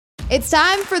It's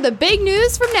time for the big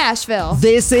news from Nashville.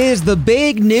 This is the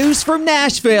big news from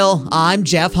Nashville. I'm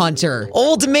Jeff Hunter.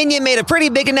 Old Dominion made a pretty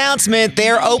big announcement.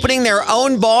 They're opening their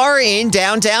own bar in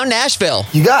downtown Nashville.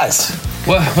 You guys.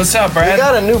 What's up, Brad? We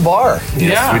got a new bar.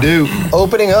 Yeah. We do.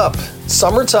 Opening up.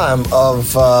 Summertime of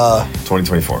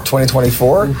 2024.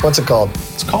 2024. What's it called?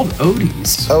 It's called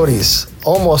Odie's. Odie's.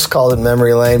 Almost called it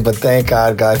Memory Lane, but thank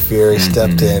God Guy Fieri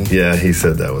stepped in. Yeah, he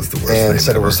said that was the worst name And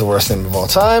said ever. it was the worst name of all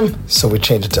time. So we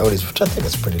changed it to Odie's, which I think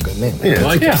is a pretty good name.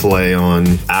 Yeah, it's a play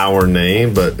on our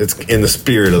name, but it's in the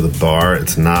spirit of the bar.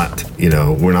 It's not,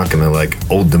 we're not going to like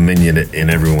Old Dominion it in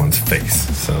everyone's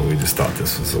face. So we just thought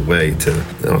this was a way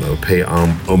to, pay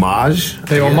homage.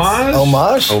 Pay homage?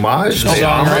 Homage? Homage? Pay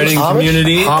Songwriting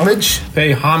community. Homage?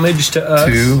 Pay homage to us.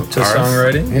 To our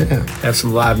songwriting. Yeah. Have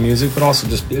some live music, but also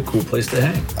just be a cool place to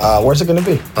hang. Where's it going to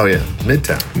be? Oh, yeah.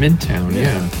 Midtown. Midtown,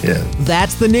 yeah. Yeah.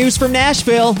 That's the news from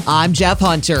Nashville. I'm Jeff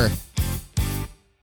Hunter.